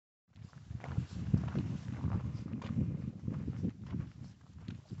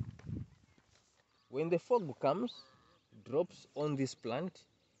When the fog comes, drops on this plant,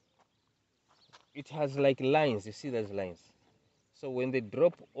 it has like lines. You see there's lines. So when they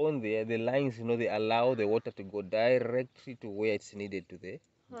drop on there, the lines, they allow the water to go directly to where it's needed, to the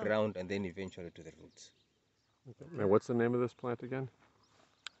ground, and then eventually to the roots. Okay. Now, what's the name of this plant again?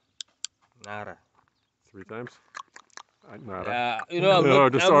 Nara. 3 times? Nara.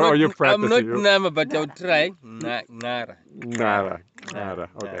 I'm practicing. not Nama, but I'll try. Nara. Nara.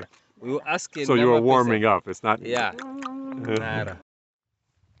 Okay. We will ask So you were warming up. It's not. Yeah. Nara.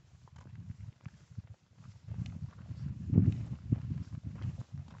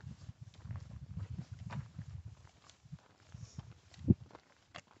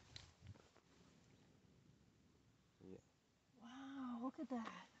 Wow, look at that.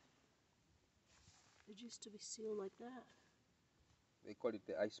 It used to be sealed like that. They call it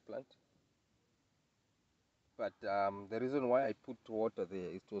the ice plant. But the reason why I put water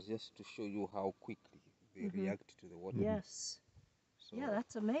there, it was just to show you how quickly they react to the water. Yes. So yeah,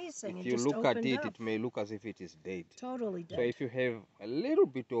 that's amazing. if it you just look at opened it, up. it may look as if it is dead. Totally dead. So if you have a little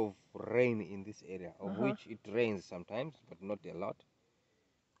bit of rain in this area, of which it rains sometimes, but not a lot,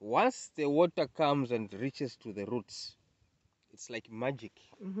 once the water comes and reaches to the roots, it's like magic.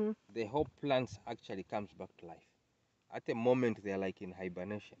 The whole plant actually comes back to life. At the moment, they are like in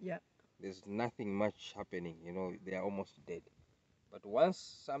hibernation. Yeah. There's nothing much happening, they are almost dead. But once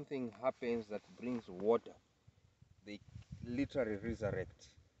something happens that brings water, they literally resurrect.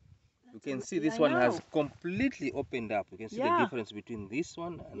 You can see this one has completely opened up. You can see the difference between this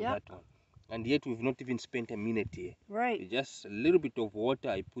one and that one. And yet we've not even spent a minute here. Right. Just a little bit of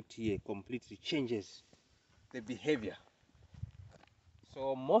water I put here completely changes the behavior.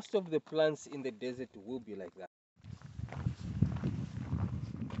 So most of the plants in the desert will be like that.